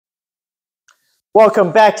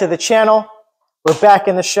Welcome back to the channel. We're back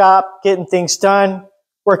in the shop, getting things done,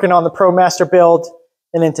 working on the Promaster build.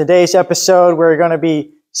 And in today's episode, we're going to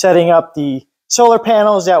be setting up the solar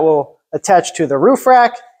panels that will attach to the roof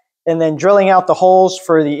rack, and then drilling out the holes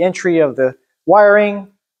for the entry of the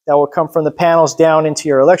wiring that will come from the panels down into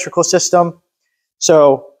your electrical system.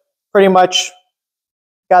 So pretty much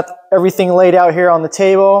got everything laid out here on the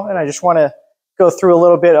table, and I just want to go through a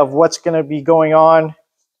little bit of what's going to be going on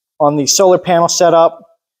the solar panel setup.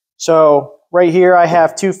 So right here I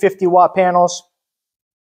have two 50-watt panels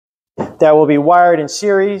that will be wired in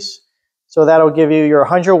series. So that'll give you your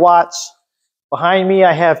 100 watts. Behind me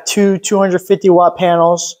I have two 250-watt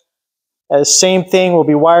panels. The same thing will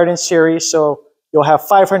be wired in series. So you'll have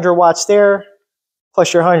 500 watts there,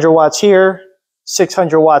 plus your 100 watts here,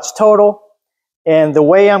 600 watts total. And the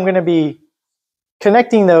way I'm going to be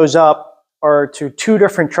connecting those up are to two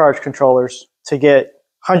different charge controllers to get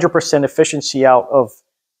 100% efficiency out of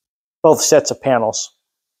both sets of panels.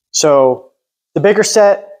 So the bigger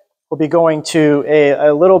set will be going to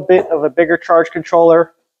a little bit of a bigger charge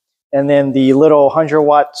controller, and then the little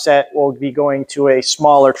 100-watt set will be going to a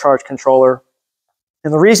smaller charge controller.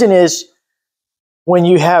 And the reason is, when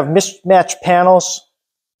you have mismatched panels,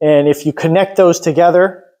 and if you connect those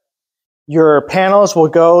together, your panels will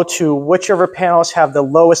go to whichever panels have the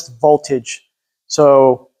lowest voltage.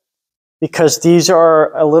 So because these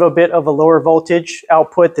are a little bit of a lower voltage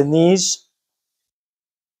output than these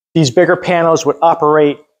bigger panels would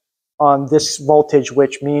operate on this voltage,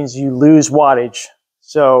 which means you lose wattage.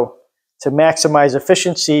 So to maximize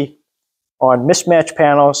efficiency on mismatched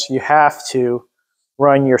panels, you have to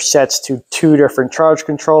run your sets to two different charge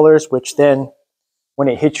controllers, which then when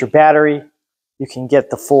it hits your battery, you can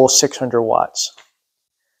get the full 600 watts.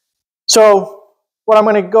 So what I'm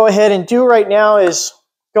going to go ahead and do right now is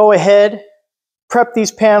go ahead, prep these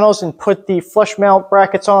panels, and put the flush mount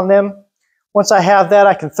brackets on them. Once I have that,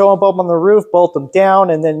 I can throw them up on the roof, bolt them down,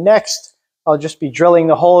 and then next I'll just be drilling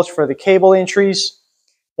the holes for the cable entries.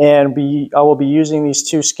 And I will be using these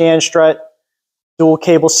two scan strut dual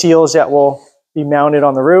cable seals that will be mounted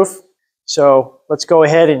on the roof. So let's go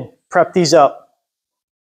ahead and prep these up.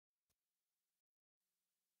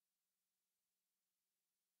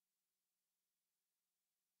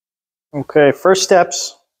 Okay, first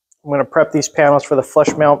steps, I'm going to prep these panels for the flush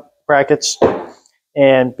mount brackets.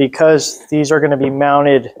 And because these are going to be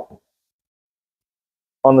mounted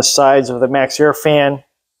on the sides of the max air fan,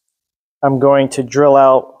 I'm going to drill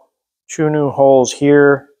out two new holes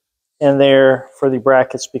here and there for the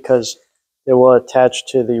brackets, because they will attach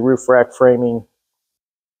to the roof rack framing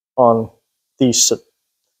on this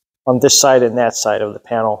side and that side of the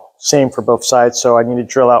panel. Same for both sides. So I need to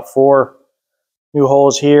drill out 4 new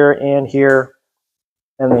holes here, and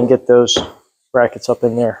then get those brackets up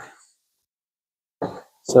in there.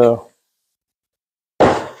 So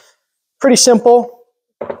pretty simple.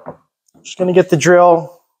 Just going to get the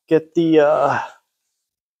drill, get the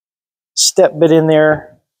step bit in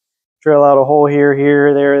there, drill out a hole here,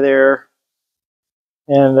 there,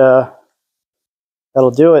 and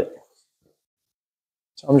that'll do it.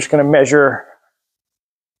 So I'm just going to measure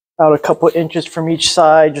out a couple of inches from each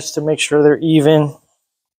side just to make sure they're even.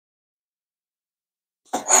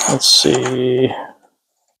 Let's see.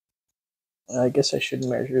 I guess I should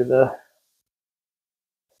measure the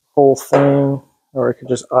whole thing, or I could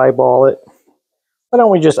just eyeball it. Why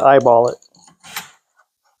don't we just eyeball it?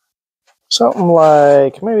 Something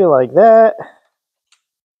like, maybe like that.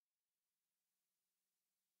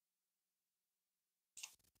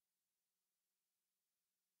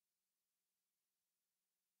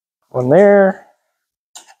 One there.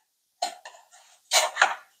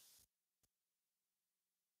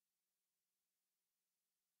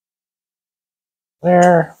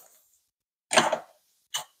 There.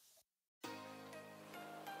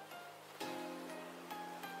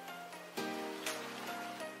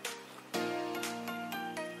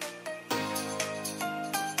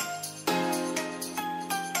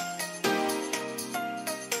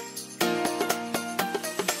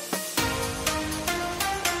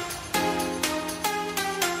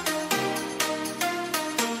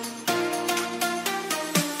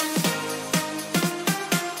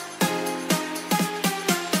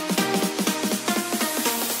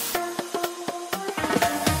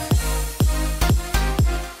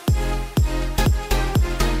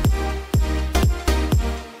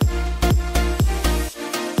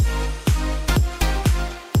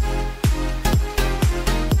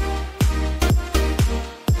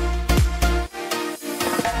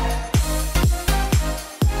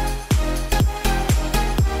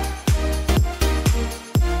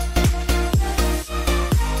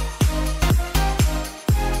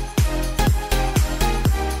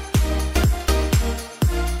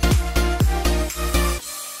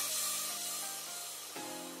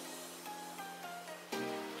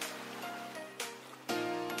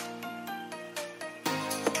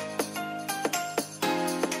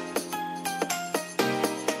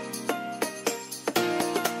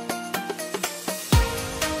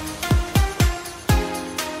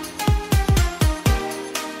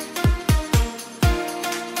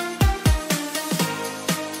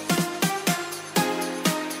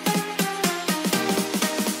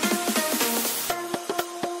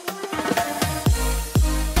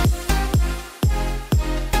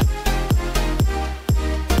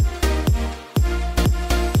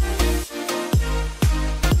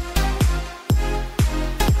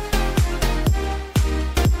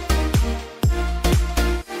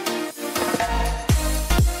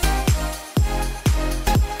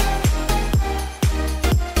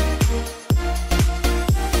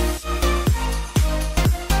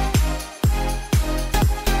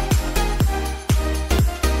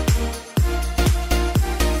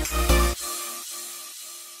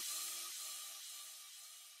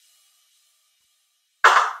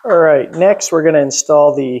 All right, next we're going to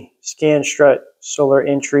install the scan strut solar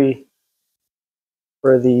entry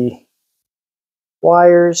for the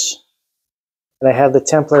wires. And I have the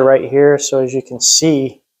template right here, so as you can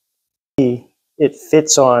see, it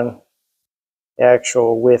fits on the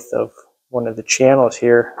actual width of one of the channels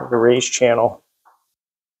here, the raised channel.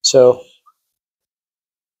 So,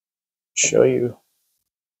 show you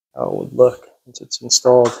how it would look once it's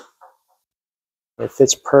installed. It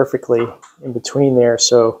fits perfectly in between there,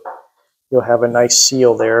 so you'll have a nice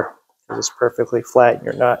seal there because it's perfectly flat and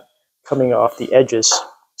you're not coming off the edges.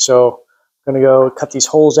 So I'm going to go cut these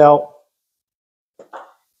holes out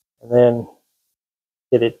and then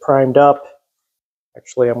get it primed up.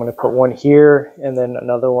 Actually, I'm going to put one here and then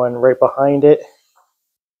another one right behind it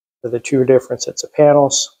for the two different sets of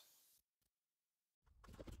panels.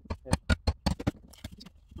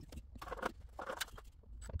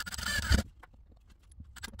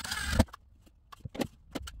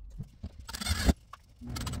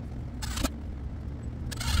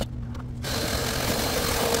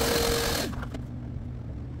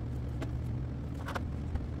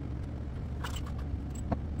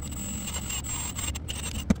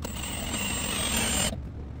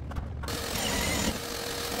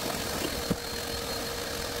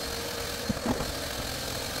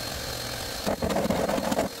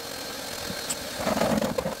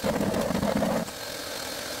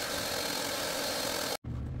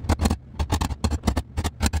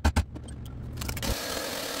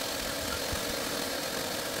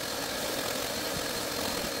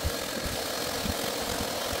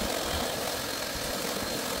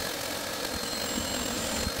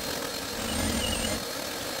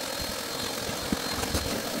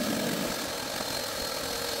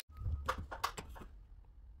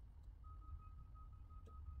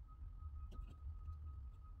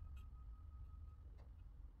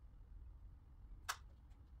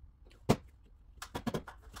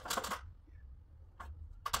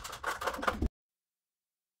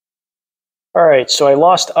 All right, so I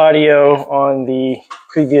lost audio on the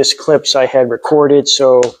previous clips I had recorded,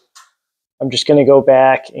 so I'm just going to go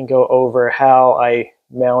back and go over how I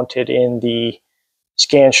mounted in the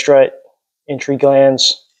scan strut entry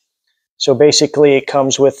glands. So basically it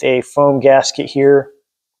comes with a foam gasket here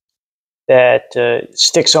that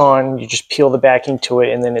sticks on. You just peel the backing to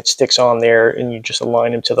it and then it sticks on there and you just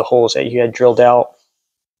align them to the holes that you had drilled out.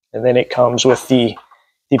 And then it comes with the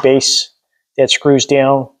base that screws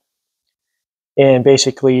down. And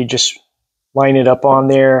basically you just line it up on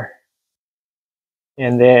there.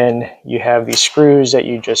 And then you have these screws that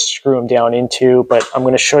you just screw them down into. But I'm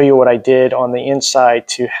going to show you what I did on the inside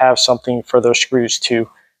to have something for those screws to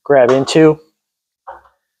grab into.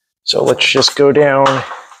 So let's just go down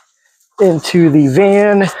into the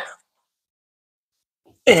van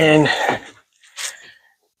and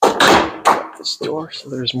this door so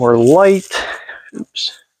there's more light.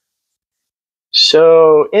 Oops.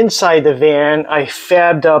 So inside the van, I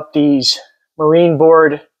fabbed up these marine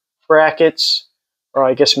board brackets, or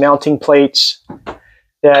I guess mounting plates,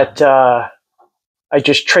 that I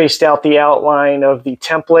just traced out the outline of the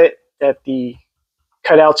template that the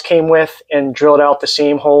cutouts came with and drilled out the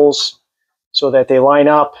seam holes so that they line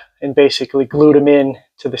up, and basically glued them in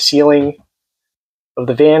to the ceiling of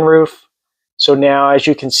the van roof. So now, as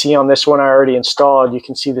you can see on this one I already installed, you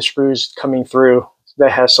can see the screws coming through.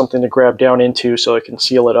 That has something to grab down into so it can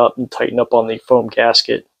seal it up and tighten up on the foam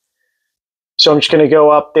gasket. So I'm just going to go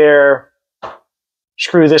up there,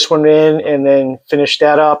 screw this one in, and then finish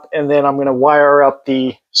that up. And then I'm going to wire up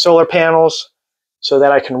the solar panels so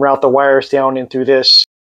that I can route the wires down in through this.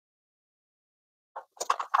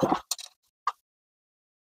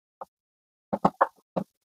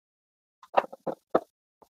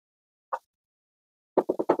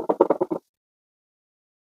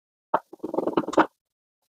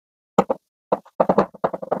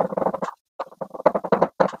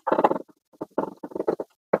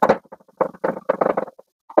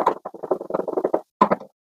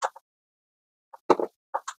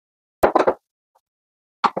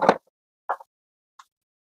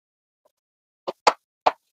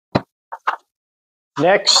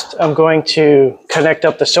 Next, I'm going to connect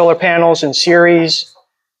up the solar panels in series.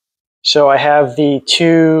 So I have the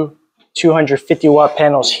two 250 watt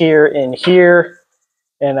panels here and here,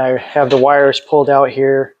 and I have the wires pulled out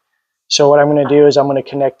here. So what I'm going to do is I'm going to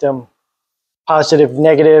connect them positive,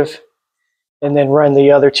 negative, and then run the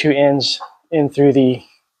other two ends in through the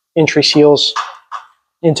entry seals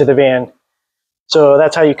into the van. So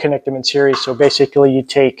that's how you connect them in series. So basically you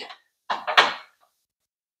take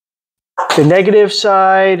the negative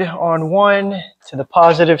side on one to the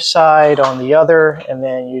positive side on the other, and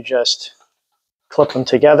then you just clip them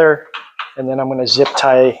together, and then I'm going to zip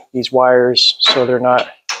tie these wires so they're not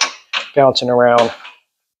bouncing around.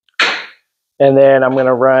 And then I'm going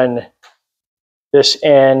to run this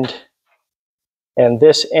end and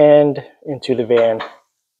this end into the van.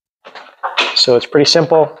 So it's pretty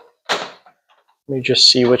simple. Let me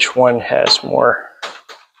just see which one has more.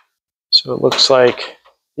 So it looks like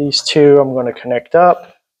these two I'm going to connect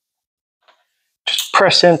up. Just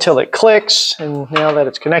press in till it clicks, and now that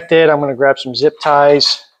it's connected, I'm going to grab some zip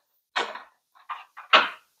ties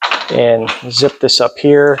and zip this up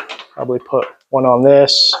here. Probably put one on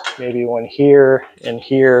this, maybe one here and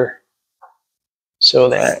here, so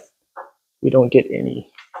that we don't get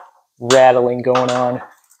any rattling going on.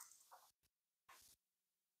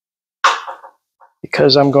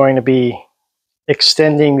 Because I'm going to be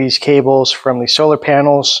extending these cables from the solar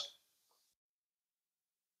panels,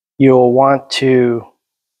 you'll want to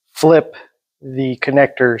flip the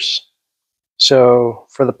connectors. So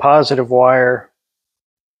for the positive wire,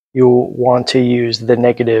 you'll want to use the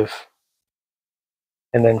negative.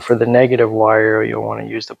 And then for the negative wire, you'll want to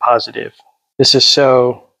use the positive. This is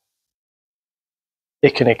so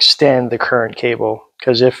it can extend the current cable,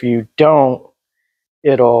 because if you don't,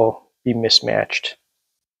 it'll be mismatched.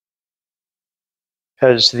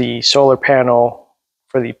 Because the solar panel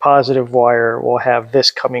for the positive wire will have this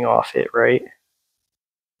coming off it, right?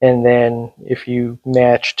 And then if you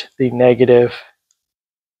matched the negative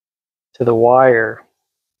to the wire,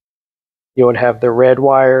 you would have the red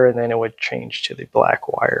wire, and then it would change to the black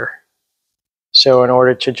wire. So in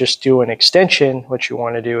order to just do an extension, what you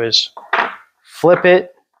want to do is flip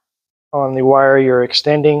it on the wire you're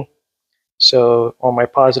extending. So on my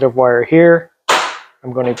positive wire here,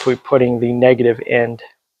 I'm going to be putting the negative end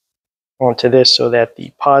onto this so that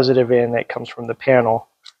the positive end that comes from the panel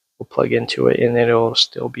will plug into it, and then it'll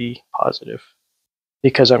still be positive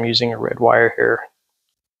because I'm using a red wire here.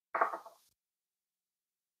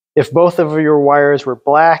 If both of your wires were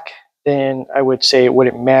black, then I would say it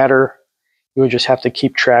wouldn't matter. You would just have to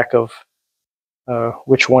keep track of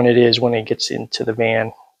which one it is when it gets into the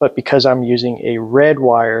van. But because I'm using a red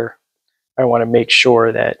wire, I want to make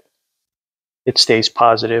sure that it stays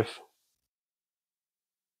positive.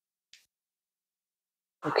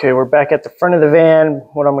 Okay, we're back at the front of the van.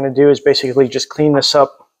 What I'm going to do is basically just clean this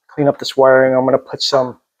up, clean up this wiring. I'm going to put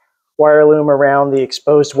some wire loom around the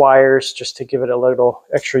exposed wires just to give it a little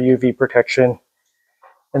extra UV protection.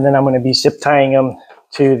 And then I'm going to be zip tying them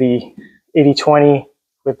to the 80-20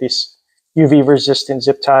 with these UV resistant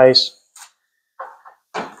zip ties.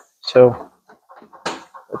 So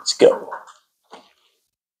let's go.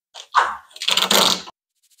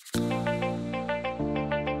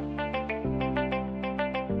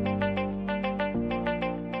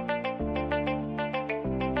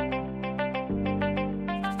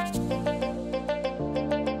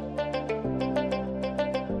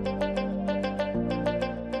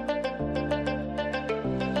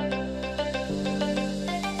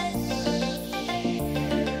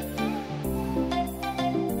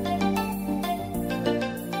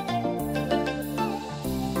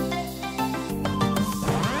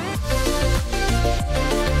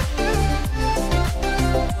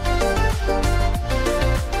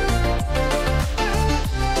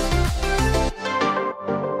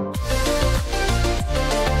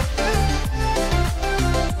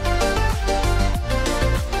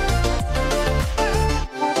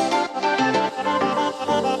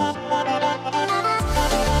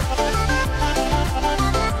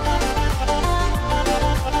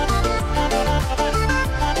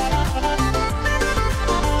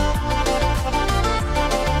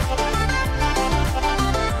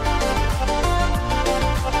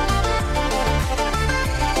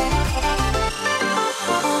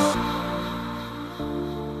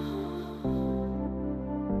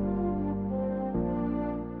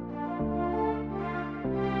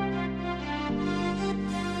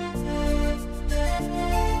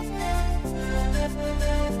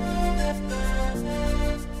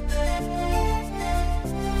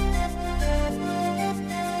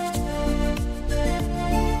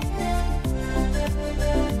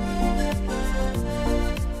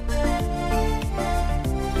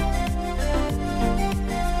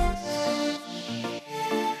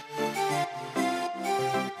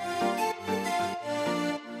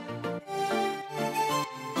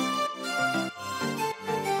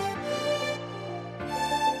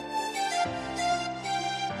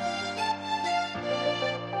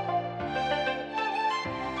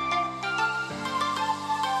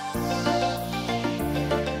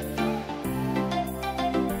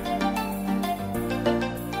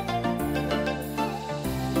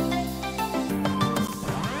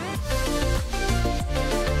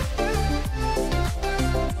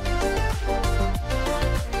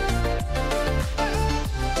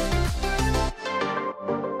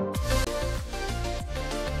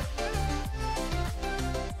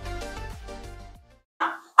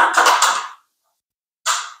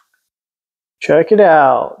 check it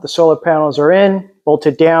out. The solar panels are in,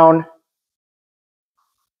 bolted down,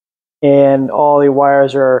 and all the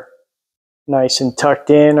wires are nice and tucked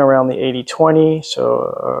in around the 80-20.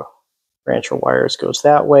 So branch of wires goes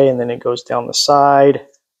that way, and then it goes down the side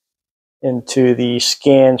into the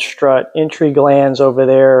scan strut entry glands over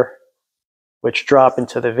there, which drop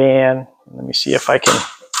into the van. Let me see if I can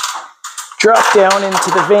drop down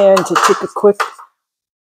into the van to take a quick.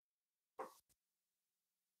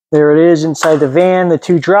 There it is inside the van, the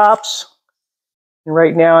 2 drops. And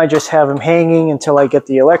right now I just have them hanging until I get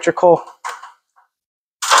the electrical.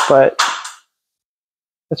 But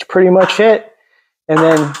that's pretty much it. And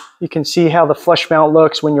then you can see how the flush mount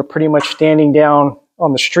looks when you're pretty much standing down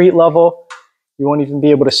on the street level. You won't even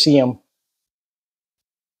be able to see them.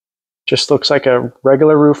 Just looks like a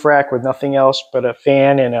regular roof rack with nothing else but a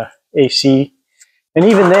fan and a AC. And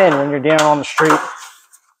even then, when you're down on the street,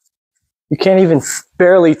 you can't even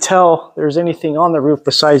barely tell there's anything on the roof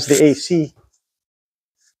besides the AC.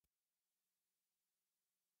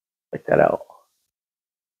 Check that out.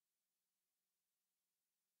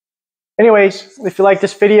 Anyways, if you like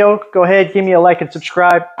this video, go ahead, give me a like and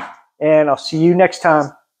subscribe, and I'll see you next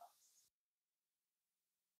time.